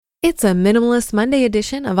It's a Minimalist Monday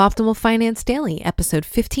edition of Optimal Finance Daily, episode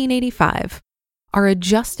 1585. Our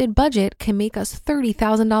adjusted budget can make us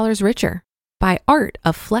 $30,000 richer by Art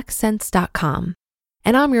of FlexSense.com.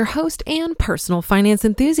 And I'm your host and personal finance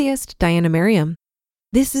enthusiast, Diana Merriam.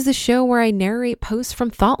 This is a show where I narrate posts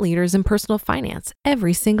from thought leaders in personal finance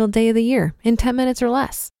every single day of the year in 10 minutes or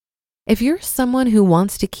less. If you're someone who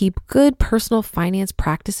wants to keep good personal finance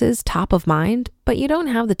practices top of mind, but you don't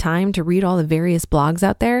have the time to read all the various blogs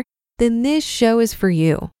out there, then this show is for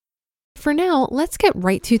you. For now, let's get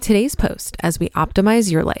right to today's post as we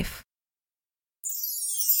optimize your life.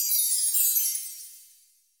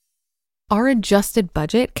 Our adjusted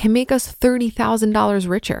budget can make us $30,000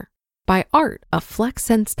 richer by Art of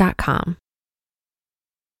FlexSense.com.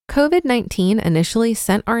 COVID-19 initially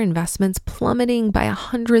sent our investments plummeting by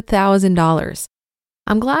 $100,000.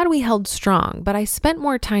 I'm glad we held strong, but I spent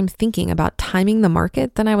more time thinking about timing the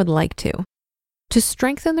market than I would like to. To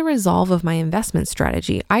strengthen the resolve of my investment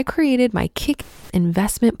strategy, I created my Kick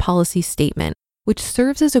Investment Policy Statement, which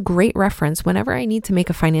serves as a great reference whenever I need to make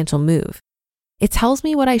a financial move. It tells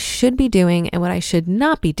me what I should be doing and what I should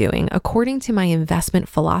not be doing according to my investment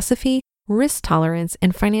philosophy, risk tolerance,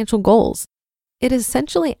 and financial goals. It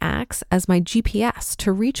essentially acts as my GPS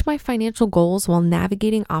to reach my financial goals while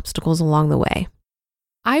navigating obstacles along the way.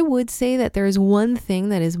 I would say that there is one thing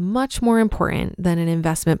that is much more important than an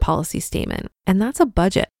investment policy statement, and that's a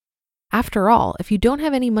budget. After all, if you don't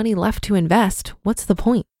have any money left to invest, what's the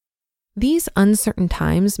point? These uncertain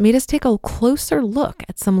times made us take a closer look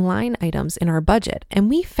at some line items in our budget, and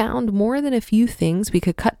we found more than a few things we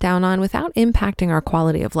could cut down on without impacting our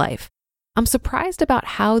quality of life. I'm surprised about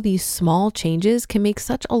how these small changes can make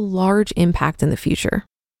such a large impact in the future.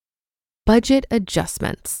 Budget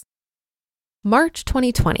adjustments. March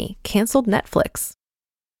 2020 canceled Netflix.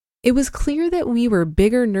 It was clear that we were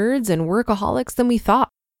bigger nerds and workaholics than we thought.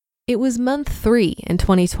 It was month 3 in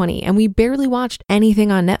 2020 and we barely watched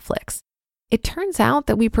anything on Netflix. It turns out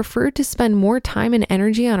that we preferred to spend more time and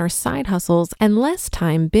energy on our side hustles and less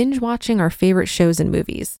time binge watching our favorite shows and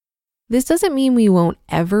movies. This doesn't mean we won't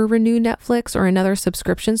ever renew Netflix or another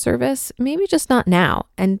subscription service, maybe just not now,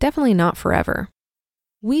 and definitely not forever.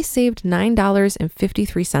 We saved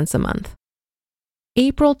 $9.53 a month.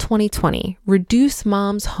 April 2020, reduce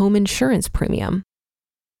mom's home insurance premium.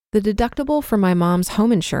 The deductible for my mom's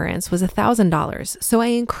home insurance was $1,000, so I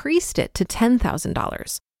increased it to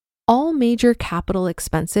 $10,000. All major capital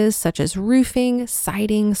expenses such as roofing,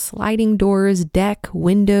 siding, sliding doors, deck,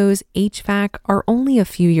 windows, HVAC are only a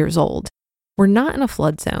few years old. We're not in a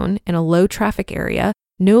flood zone, in a low traffic area,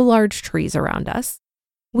 no large trees around us.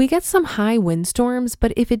 We get some high windstorms,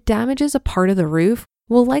 but if it damages a part of the roof,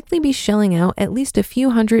 we'll likely be shelling out at least a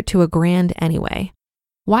few hundred to $1,000 anyway.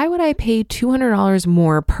 Why would I pay $200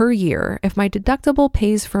 more per year if my deductible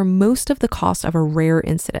pays for most of the cost of a rare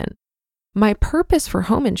incident? My purpose for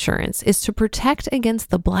home insurance is to protect against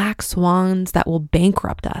the black swans that will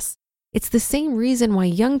bankrupt us. It's the same reason why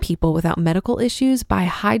young people without medical issues buy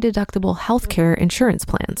high deductible healthcare insurance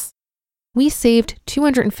plans. We saved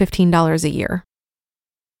 $215 a year.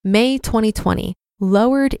 May 2020.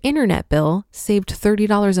 Lowered internet bill, saved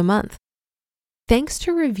 $30 a month. Thanks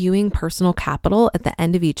to reviewing personal capital at the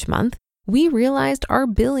end of each month, we realized our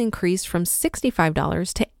bill increased from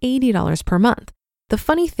 $65 to $80 per month. The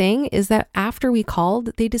funny thing is that after we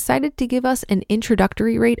called, they decided to give us an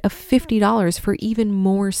introductory rate of $50 for even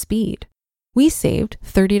more speed. We saved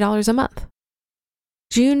 $30 a month.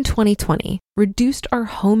 June 2020, reduced our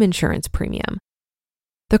home insurance premium.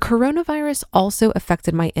 The coronavirus also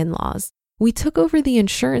affected my in-laws. We took over the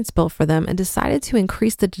insurance bill for them and decided to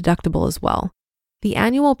increase the deductible as well. The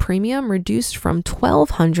annual premium reduced from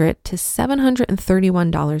 $1,200 to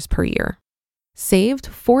 $731 per year. Saved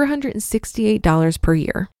 $468 per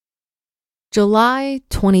year. July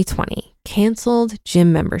 2020, canceled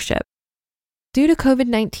gym membership. Due to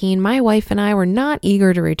COVID-19, my wife and I were not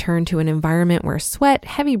eager to return to an environment where sweat,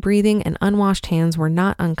 heavy breathing, and unwashed hands were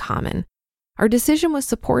not uncommon. Our decision was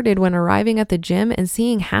supported when arriving at the gym and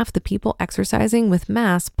seeing half the people exercising with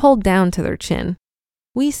masks pulled down to their chin.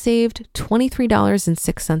 We saved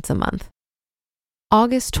 $23.06 a month.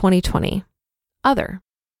 August 2020. Other.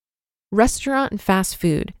 Restaurant and fast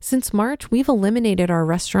food. Since March, we've eliminated our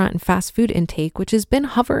restaurant and fast food intake, which has been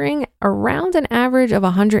hovering around an average of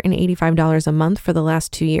 $185 a month for the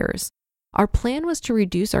last 2 years. Our plan was to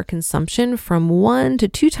reduce our consumption from 1 to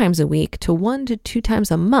 2 times a week to 1 to 2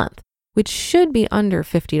 times a month, which should be under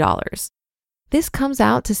 $50. This comes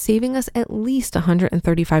out to saving us at least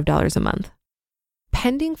 $135 a month.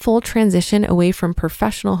 Pending full transition away from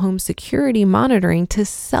professional home security monitoring to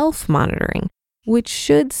self-monitoring, which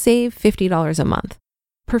should save $50 a month.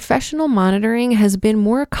 Professional monitoring has been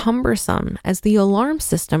more cumbersome as the alarm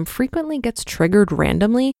system frequently gets triggered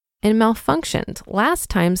randomly and malfunctioned, last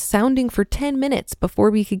time sounding for 10 minutes before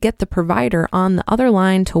we could get the provider on the other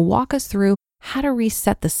line to walk us through how to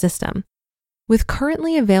reset the system. With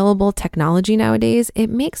currently available technology nowadays, it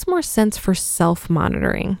makes more sense for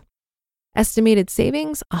self-monitoring. Estimated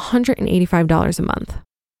savings, $185 a month.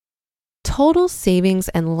 Total savings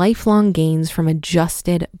and lifelong gains from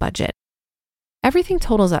adjusted budget. Everything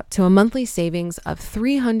totals up to a monthly savings of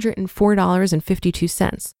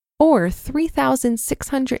 $304.52, or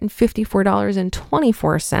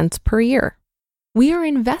 $3,654.24 per year. We are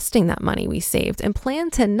investing that money we saved and plan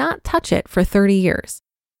to not touch it for 30 years.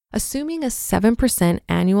 Assuming a 7%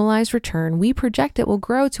 annualized return, we project it will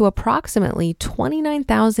grow to approximately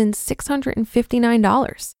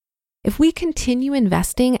 $29,659. If we continue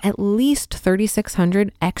investing at least $3,600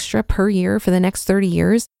 extra per year for the next 30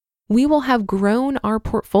 years, we will have grown our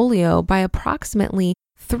portfolio by approximately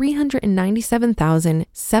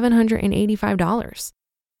 $397,785.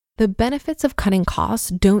 The benefits of cutting costs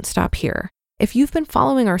don't stop here. If you've been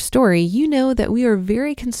following our story, you know that we are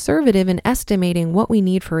very conservative in estimating what we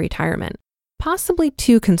need for retirement, possibly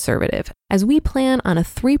too conservative, as we plan on a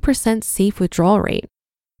 3% safe withdrawal rate,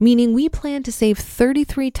 meaning we plan to save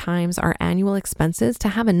 33 times our annual expenses to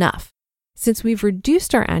have enough. Since we've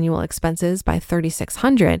reduced our annual expenses by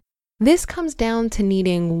 $3,600, this comes down to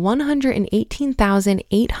needing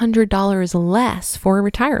 $118,800 less for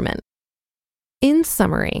retirement. In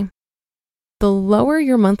summary, the lower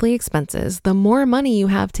your monthly expenses, the more money you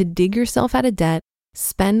have to dig yourself out of debt,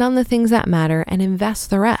 spend on the things that matter, and invest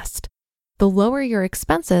the rest. The lower your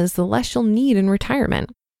expenses, the less you'll need in retirement.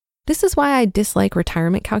 This is why I dislike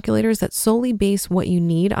retirement calculators that solely base what you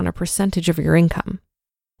need on a percentage of your income.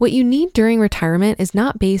 What you need during retirement is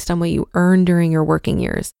not based on what you earn during your working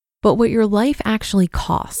years, but what your life actually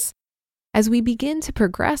costs. As we begin to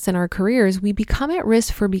progress in our careers, we become at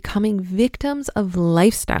risk for becoming victims of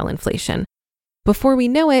lifestyle inflation. Before we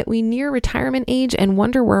know it, we near retirement age and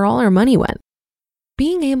wonder where all our money went.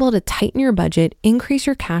 Being able to tighten your budget, increase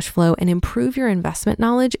your cash flow, and improve your investment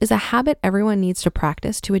knowledge is a habit everyone needs to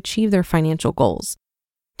practice to achieve their financial goals.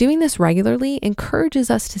 Doing this regularly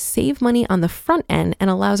encourages us to save money on the front end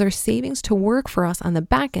and allows our savings to work for us on the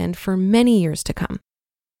back end for many years to come.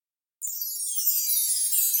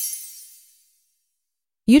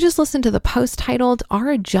 You just listened to the post titled, "Our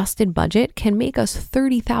Adjusted Budget Can Make Us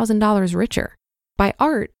 $30,000 Richer" by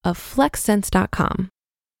Art of FlexSense.com.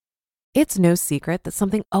 It's no secret that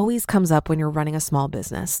something always comes up when you're running a small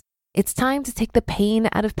business. It's time to take the pain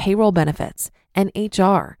out of payroll benefits and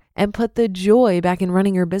HR and put the joy back in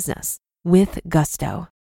running your business with Gusto.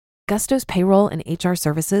 Gusto's payroll and HR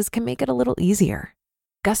services can make it a little easier.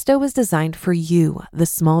 Gusto was designed for you, the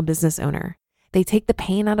small business owner. They take the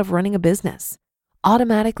pain out of running a business,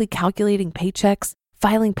 automatically calculating paychecks,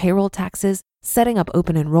 filing payroll taxes, setting up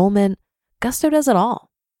open enrollment. Gusto does it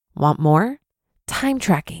all. Want more? Time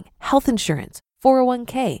tracking, health insurance,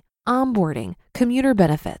 401k, onboarding, commuter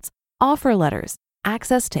benefits, offer letters,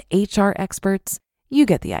 access to HR experts. You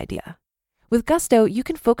get the idea. With Gusto, you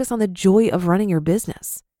can focus on the joy of running your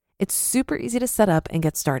business. It's super easy to set up and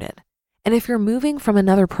get started. And if you're moving from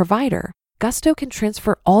another provider, Gusto can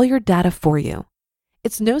transfer all your data for you.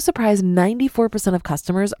 It's no surprise 94% of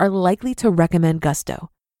customers are likely to recommend Gusto.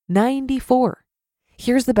 94.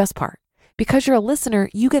 Here's the best part. Because you're a listener,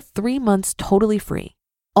 you get 3 months totally free.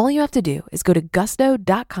 All you have to do is go to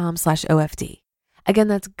gusto.com/OFD. Again,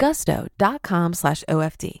 that's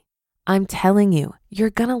gusto.com/OFD. I'm telling you, you're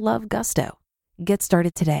gonna love Gusto. Get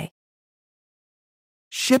started today.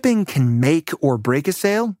 Shipping can make or break a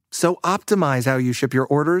sale, so optimize how you ship your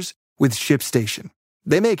orders with ShipStation.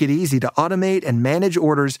 They make it easy to automate and manage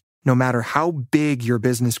orders no matter how big your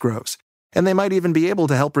business grows. And they might even be able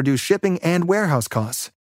to help reduce shipping and warehouse costs.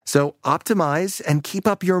 So optimize and keep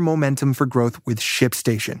up your momentum for growth with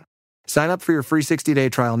ShipStation. Sign up for your free 60-day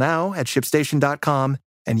trial now at ShipStation.com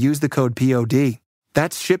and use the code POD.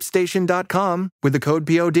 That's ShipStation.com with the code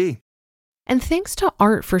POD. And thanks to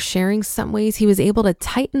Art for sharing some ways he was able to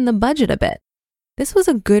tighten the budget a bit. This was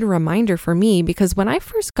a good reminder for me because when I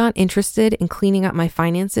first got interested in cleaning up my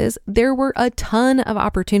finances, there were a ton of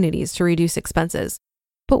opportunities to reduce expenses.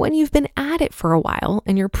 But when you've been at it for a while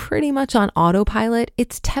and you're pretty much on autopilot,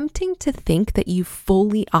 it's tempting to think that you've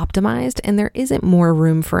fully optimized and there isn't more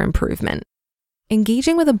room for improvement.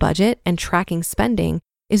 Engaging with a budget and tracking spending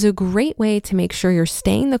is a great way to make sure you're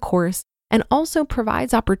staying the course and also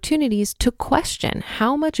provides opportunities to question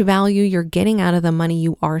how much value you're getting out of the money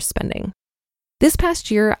you are spending. This past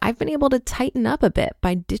year, I've been able to tighten up a bit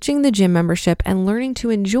by ditching the gym membership and learning to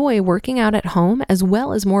enjoy working out at home as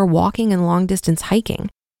well as more walking and long distance hiking.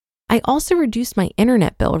 I also reduced my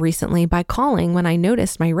internet bill recently by calling when I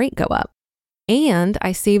noticed my rate go up. And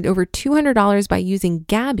I saved over $200 by using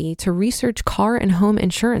Gabi to research car and home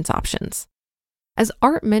insurance options. As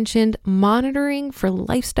Art mentioned, monitoring for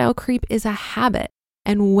lifestyle creep is a habit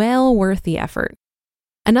and well worth the effort.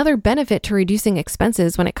 Another benefit to reducing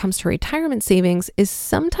expenses when it comes to retirement savings is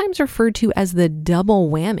sometimes referred to as the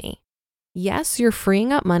double whammy. Yes, you're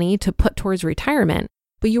freeing up money to put towards retirement,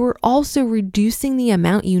 but you are also reducing the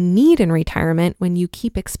amount you need in retirement when you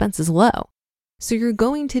keep expenses low. So you're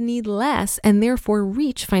going to need less and therefore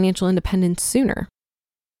reach financial independence sooner.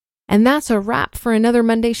 And that's a wrap for another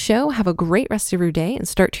Monday show. Have a great rest of your day and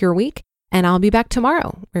start to your week. And I'll be back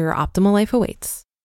tomorrow where your optimal life awaits.